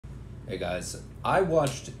Hey guys, I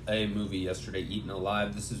watched a movie yesterday, Eaten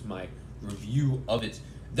Alive. This is my review of it.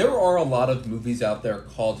 There are a lot of movies out there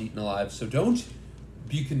called Eaten Alive, so don't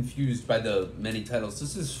be confused by the many titles.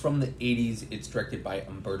 This is from the 80s. It's directed by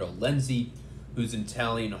Umberto Lenzi, who's an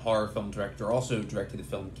Italian horror film director, also directed the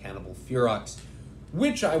film Cannibal Ferox,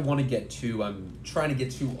 which I want to get to. I'm trying to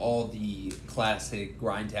get to all the classic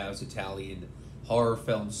grindhouse Italian horror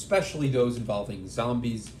films, especially those involving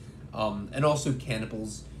zombies, and also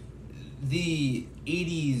cannibals. The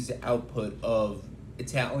 80s output of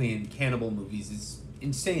Italian cannibal movies is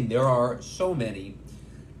insane. There are so many.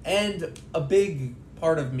 And a big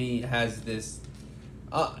part of me has this,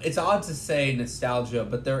 it's odd to say nostalgia,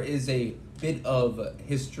 but there is a bit of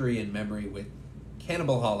history and memory with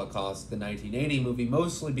Cannibal Holocaust, the 1980 movie,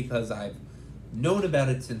 mostly because I've known about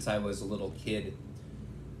it since I was a little kid.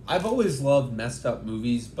 I've always loved messed up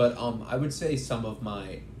movies, but I would say some of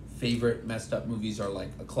my favorite messed up movies are like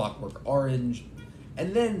A Clockwork Orange,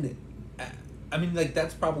 and then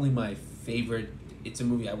that's probably my favorite. It's a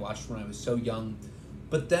movie I watched when I was so young,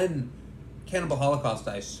 but then Cannibal Holocaust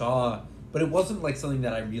I saw, but it wasn't like something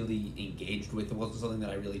that I really engaged with. It wasn't something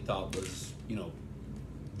that I really thought was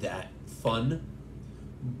that fun.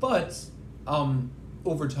 But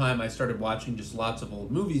over time I started watching just lots of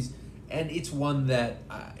old movies, and it's one that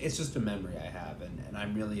it's just a memory I have, and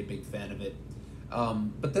I'm really a big fan of it.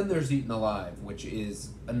 But then there's Eaten Alive, which is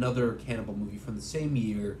another cannibal movie from the same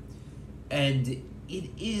year, and it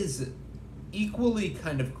is equally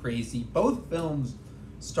kind of crazy. Both films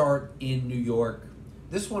start in New York.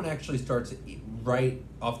 This one actually starts right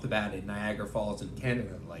off the bat in Niagara Falls in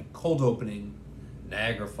Canada, like cold opening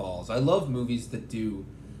Niagara Falls. I love movies that do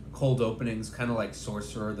cold openings, kind of like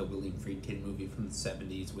Sorcerer, the William Friedkin movie from the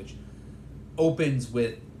 70s, which opens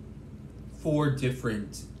with 4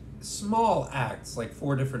 different small acts, like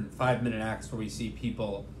 4 different 5-minute acts where we see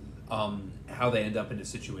people, how they end up in a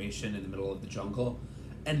situation in the middle of the jungle.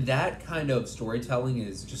 And that kind of storytelling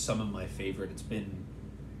is just some of my favorite.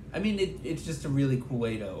 It's just a really cool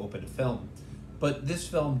way to open a film. But this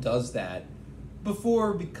film does that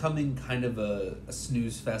before becoming kind of a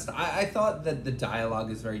snooze fest. I thought that the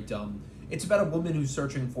dialogue is very dumb. It's about a woman who's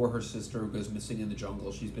searching for her sister who goes missing in the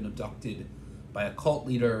jungle. She's been abducted by a cult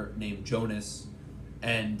leader named Jonas,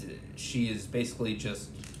 and she is basically just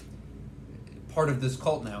part of this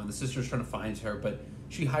cult now, and the sister's trying to find her, but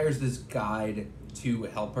she hires this guide to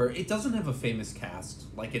help her. It doesn't have a famous cast.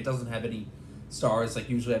 Like, it doesn't have any stars. Like,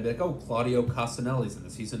 usually I'd be like, oh, Claudio Castanelli's in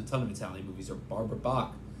this. He's in a ton of Italian movies, or Barbara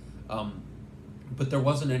Bach. But there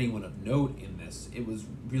wasn't anyone of note in this. It was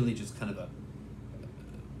really just kind of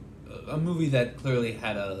a movie that clearly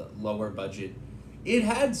had a lower budget. It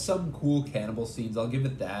had some cool cannibal scenes, I'll give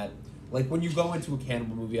it that. Like, when you go into a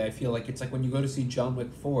cannibal movie, I feel like it's like when you go to see John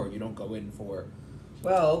Wick 4, you don't go in for,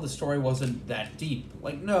 well, the story wasn't that deep.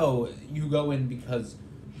 Like, no, you go in because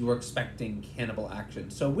you were expecting cannibal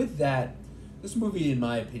action. So with that, this movie, in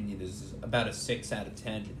my opinion, is about a 6 out of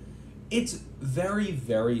 10. It's very,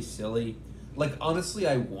 very silly. Like, honestly,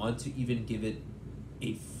 I want to even give it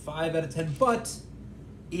a 5 out of 10, but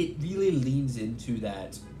it really leans into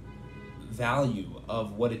that value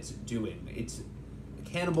of what it's doing. It's a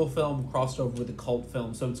cannibal film crossed over with a cult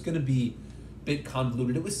film, so it's going to be a bit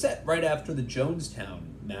convoluted. It was set right after the Jonestown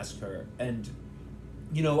massacre, and,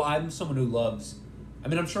 I'm someone who loves,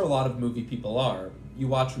 I'm sure a lot of movie people are. You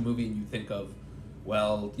watch a movie and you think of,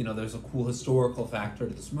 well, there's a cool historical factor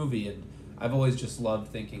to this movie, and I've always just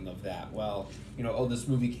loved thinking of that. Well, this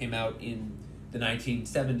movie came out in the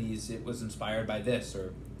 1970s, it was inspired by this,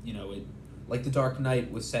 or, like The Dark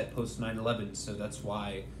Knight was set post 9/11, so that's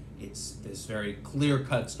why it's this very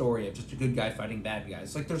clear-cut story of just a good guy fighting bad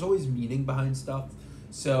guys. Like, there's always meaning behind stuff.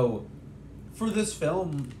 So, for this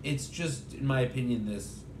film, it's just, in my opinion,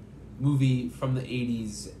 this movie from the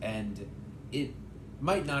 80s, and it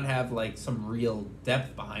might not have, like, some real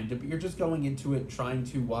depth behind it, but you're just going into it trying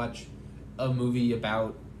to watch a movie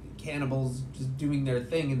about cannibals just doing their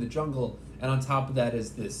thing in the jungle, and on top of that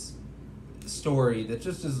is this story that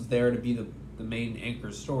just is there to be the main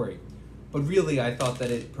anchor story. But really, I thought that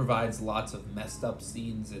it provides lots of messed up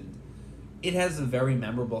scenes, and it has a very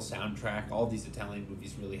memorable soundtrack. All these Italian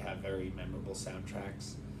movies really have very memorable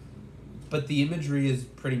soundtracks. But the imagery is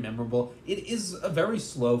pretty memorable. It is a very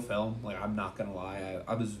slow film, like, I'm not gonna lie.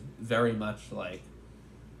 I was very much like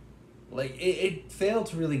it failed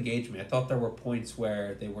to really engage me. I thought there were points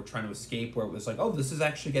where they were trying to escape, where it was like, oh, this is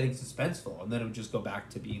actually getting suspenseful, and then it would just go back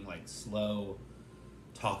to being like slow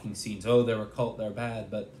talking scenes. Oh, they're a cult, they're bad.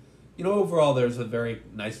 But overall, there's a very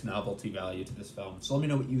nice novelty value to this film. So let me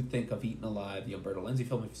know what you think of Eaten Alive, the Umberto Lenzi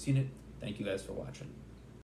film. If you've seen it, thank you guys for watching.